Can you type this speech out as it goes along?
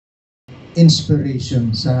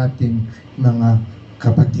inspiration sa ating mga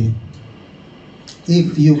kapatid.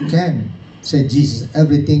 If you can, said Jesus,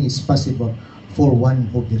 everything is possible for one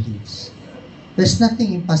who believes. There's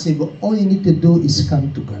nothing impossible. All you need to do is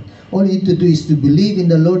come to God. All you need to do is to believe in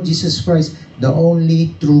the Lord Jesus Christ, the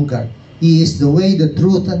only true God. He is the way, the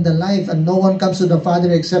truth, and the life, and no one comes to the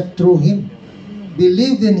Father except through Him.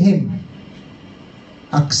 Believe in Him.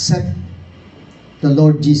 Accept the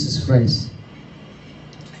Lord Jesus Christ.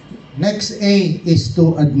 Next A is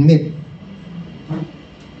to admit.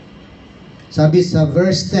 Sabi sa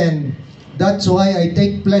verse 10, that's why I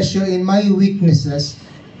take pleasure in my weaknesses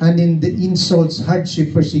and in the insults,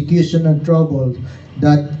 hardship, persecution, and troubles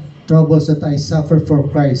that I suffer for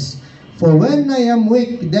Christ. For when I am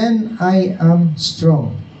weak, then I am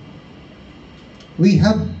strong. We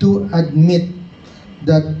have to admit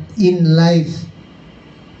that in life,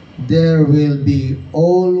 there will be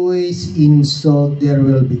always insult, there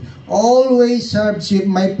will be always hardship,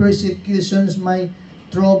 my persecutions, my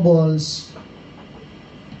troubles.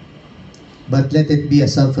 But let it be a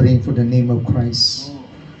suffering for the name of Christ.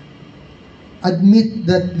 Admit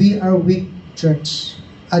that we are weak, church.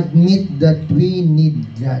 Admit that we need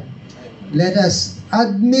God. Let us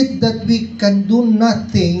admit that we can do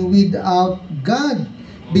nothing without God.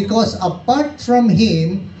 Because apart from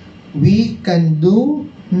Him, we can do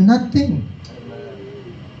nothing.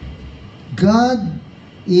 God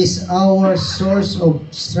is our source of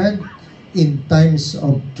strength in times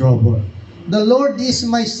of trouble. The Lord is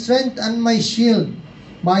my strength and my shield.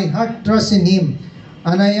 My heart trusts in Him,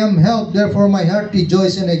 and I am helped. Therefore my heart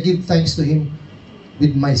rejoices, and I give thanks to Him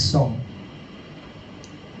with my song.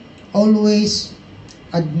 Always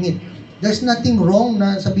admit. There's nothing wrong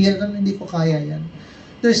na sabihin ka, hindi ko kaya yan.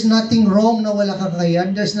 There's nothing wrong na wala kang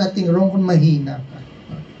kakayahan. There's nothing wrong kung mahina ka.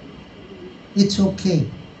 It's okay.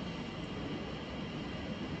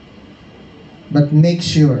 But make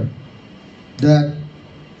sure that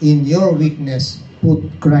in your weakness, put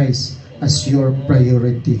Christ as your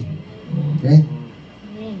priority. Okay?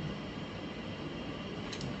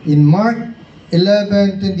 In Mark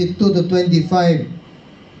 11:22 to 25,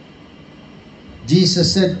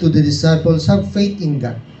 Jesus said to the disciples, have faith in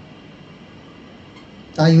God.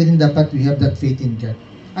 Tayo din dapat, we have that faith in God.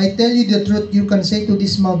 I tell you the truth, you can say to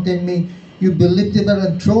this mountain, may you be lifted up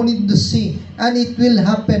and thrown into the sea, and it will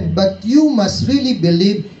happen. But you must really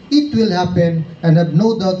believe it will happen and have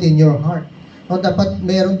no doubt in your heart. No, dapat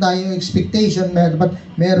meron tayong expectation, dapat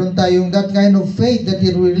meron tayong that kind of faith that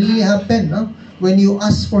it will really happen. No? When you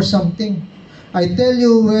ask for something, I tell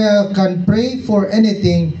you, we can pray for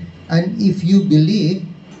anything, and if you believe,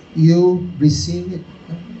 you receive it.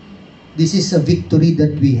 This is a victory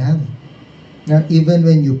that we have. Now, even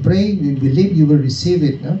when you pray, you believe, you will receive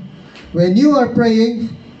it. No? When you are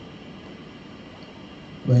praying,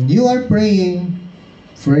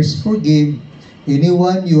 first forgive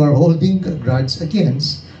anyone you are holding a grudge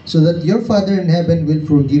against, so that your Father in heaven will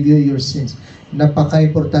forgive you your sins.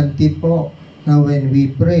 Napaka-importante po na when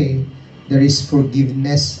we pray, there is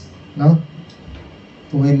forgiveness. No?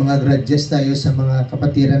 Kung may mga grudges tayo sa mga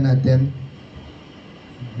kapatiran natin,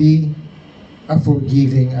 be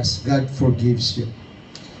forgiving as God forgives you.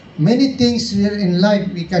 Many things here in life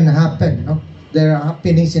we can happen. No? There are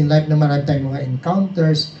happenings in life na marami tayong mga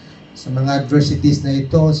encounters, sa mga adversities na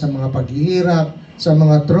ito, sa mga paghihirap, sa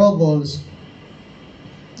mga troubles.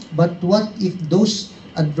 But what if those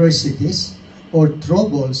adversities or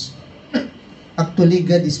troubles, actually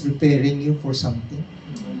God is preparing you for something?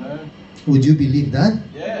 Would you believe that?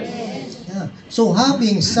 Yes. Yeah. So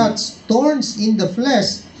having such thorns in the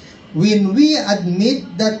flesh, when we admit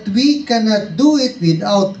that we cannot do it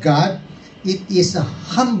without God, it is a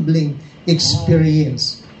humbling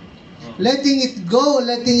experience. Letting it go,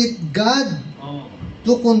 letting it God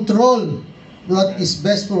to control what is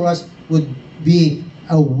best for us would be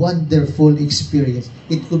a wonderful experience.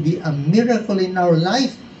 It could be a miracle in our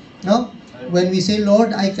life. No? When we say,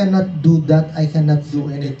 Lord, I cannot do that, I cannot do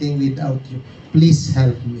anything without you. Please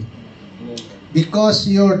help me. Because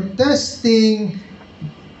your testing,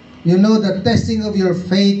 you know, the testing of your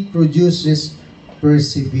faith produces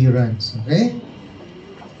perseverance. Okay?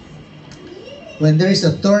 When there is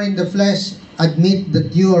a thorn in the flesh, admit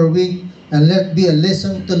that you are weak, and let be a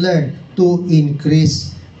lesson to learn to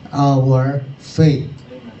increase our faith.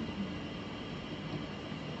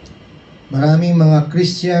 Maraming mga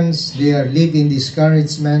Christians, they are live in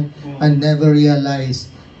discouragement and never realize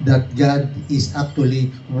that God is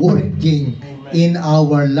actually working in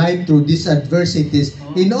our life through these adversities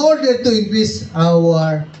in order to increase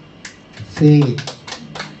our faith.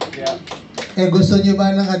 Yeah. Gusto nyo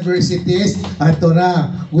ba ng adversities? Ito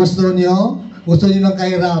na. Gusto nyo? Gusto niyo ng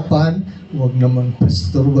kahirapan? Huwag naman,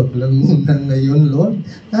 Pastor. Huwag lang muna ngayon, Lord.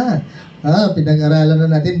 Pinag-aralan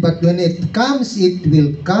na natin. But when it comes, it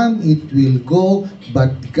will come, it will go,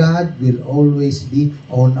 but God will always be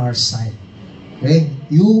on our side. Okay?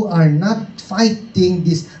 You are not fighting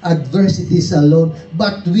these adversities alone,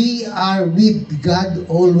 but we are with God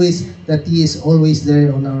always, that He is always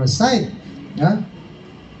there on our side.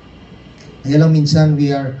 Kaya lang minsan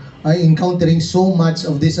we are encountering so much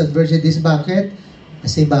of these adversities. Bakit?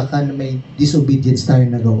 Kasi baka may disobedience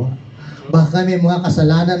tayong nagawa. Baka may mga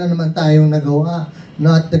kasalanan na naman tayong nagawa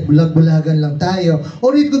na at nagbulag-bulagan lang tayo.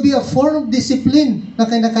 Or it could be a form of discipline na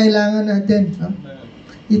kinakailangan natin.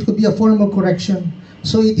 It could be a form of correction.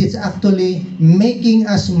 So it is actually making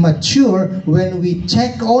us mature when we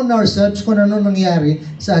check on ourselves kung ano nangyari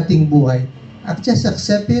sa ating buhay. Just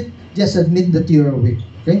accept it. Just admit that you are weak.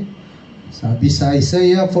 Okay? Sabi sa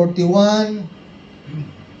Isaiah 41:10,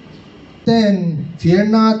 Fear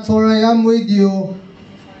not, for I am with you.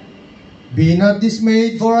 Be not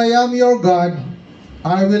dismayed, for I am your God.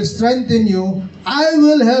 I will strengthen you. I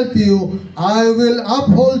will help you. I will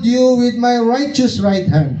uphold you with my righteous right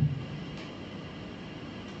hand.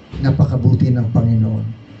 Napakabuti ng Panginoon.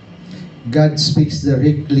 God speaks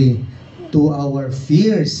directly to our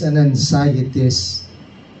fears and anxieties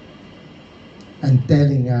and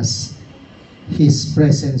telling us His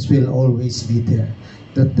presence will always be there.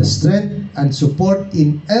 That the strength and support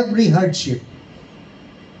in every hardship,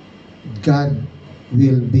 God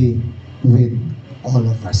will be with all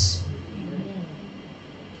of us.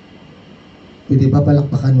 Pwede ba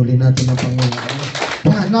palakpakan uli natin ang Panginoon?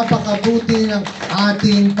 Napakabuti ng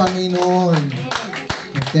ating Panginoon.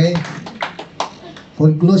 Okay?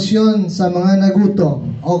 Conclusion sa mga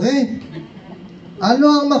nagutom. Okay?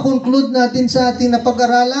 Ano ang makonclude natin sa ating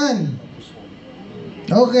napag-aralan?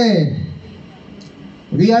 Okay.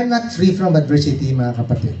 We are not free from adversity, mga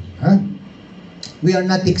kapatid. We are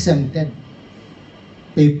not exempted.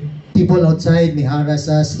 People outside may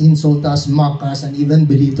harass us, insult us, mock us, and even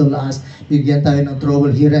belittle us. Bigyan tayo ng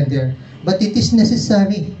trouble here and there. But it is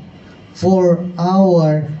necessary for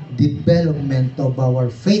our development of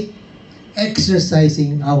our faith,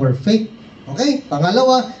 exercising our faith. Okay?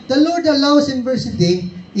 Pangalawa, the Lord allows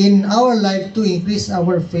adversity in our life to increase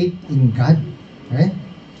our faith in God. Okay?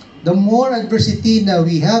 The more adversity that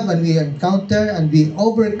we have and we encounter and we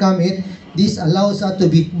overcome it, this allows us to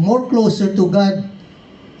be more closer to God.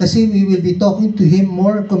 Kasi we will be talking to Him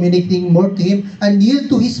more, communicating more to Him, and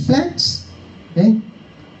yield to His plans. Okay?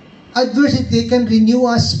 Adversity can renew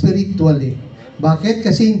us spiritually. Bakit?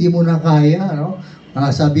 Kasi hindi mo na kaya, no?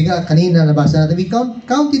 Sabi nga kanina, nabasa natin, we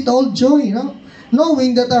count it all joy, no?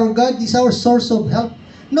 Knowing that our God is our source of help.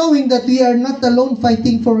 Knowing that we are not alone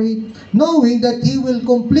fighting for it. Knowing that He will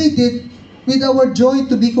complete it with our joy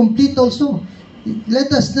to be complete also. Let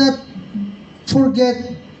us not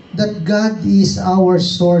forget that God is our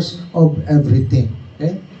source of everything.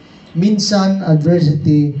 Okay? Minsan,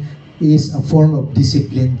 adversity is a form of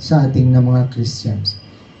discipline sa ating na mga Christians.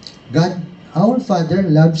 God, our Father,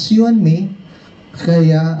 loves you and me,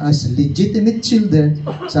 kaya as legitimate children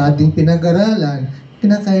sa ating pinag-aralan,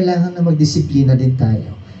 kinakailangan na magdisiplina din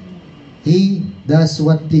tayo. He does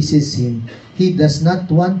what pleases Him. He does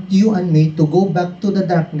not want you and me to go back to the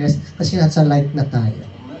darkness kasi nasa light na tayo.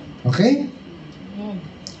 Okay?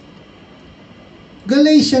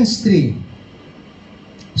 Galatians 3.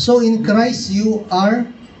 So in Christ you are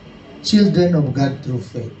children of God through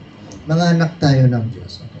faith. Mga anak tayo ng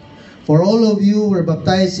Diyos. Okay. For all of you were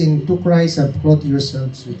baptized into Christ and clothed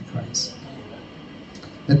yourselves with Christ.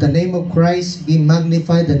 Let the name of Christ be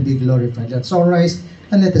magnified and be glorified. Let's all rise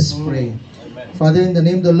and let us pray. Father, in the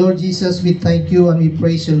name of the Lord Jesus, we thank you and we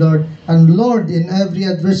praise you, Lord. And Lord, in every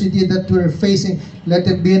adversity that we're facing, let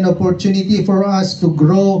it be an opportunity for us to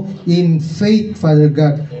grow in faith, Father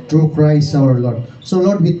God, through Christ our Lord. So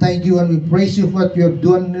Lord, we thank you and we praise you for what you have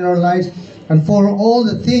done in our lives and for all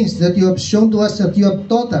the things that you have shown to us, that you have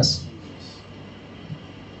taught us.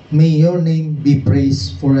 May your name be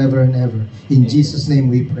praised forever and ever. In Jesus'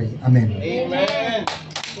 name we pray. Amen. Amen.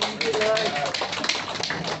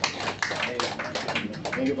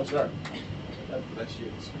 Thank you, Pastor. God bless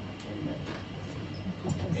you. Amen.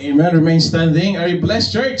 Amen. Remain standing. Are you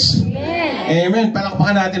blessed, church? Yes. Amen.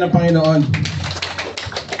 Palakpakan natin ang Panginoon.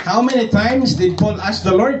 How many times did Paul ask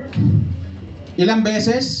the Lord? Ilang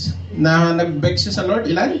beses na nag-beg siya sa Lord?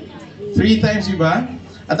 Ilan? 3 times, diba?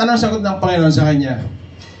 At ano ang sagot ng Panginoon sa kanya?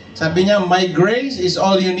 Sabi niya, my grace is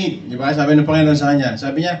all you need. Diba? Sabi ng Panginoon sa kanya.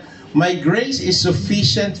 Sabi niya, my grace is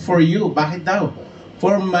sufficient for you. Bakit daw?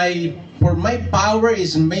 For my power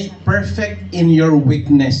is made perfect in your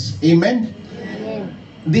weakness. Amen?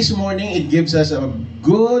 this morning, it gives us a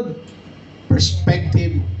good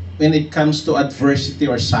perspective when it comes to adversity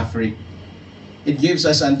or suffering. It gives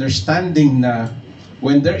us understanding na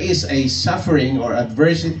when there is a suffering or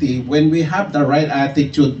adversity, when we have the right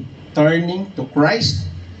attitude, turning to Christ,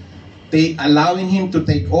 allowing Him to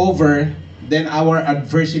take over, then our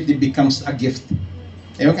adversity becomes a gift.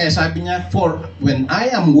 Kaya sabi niya, for when I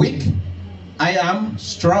am weak, I am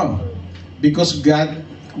strong. Because God,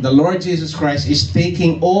 the Lord Jesus Christ, is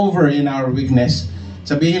taking over in our weakness.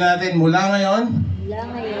 Sabihin natin, mula ngayon,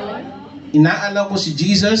 inaalaw ko si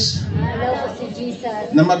Jesus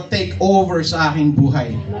na mag-take over sa aking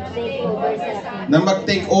buhay. Na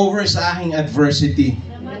mag-take over sa aking adversity.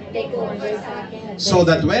 So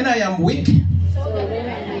that when I am weak,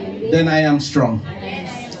 then I am strong.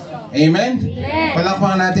 Amen?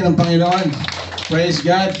 Palakpakan natin ang Panginoon. Praise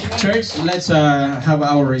God. Church, let's have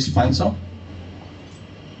our response song.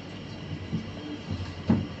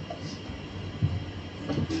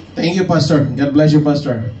 Thank you, Pastor. God bless you,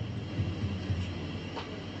 Pastor.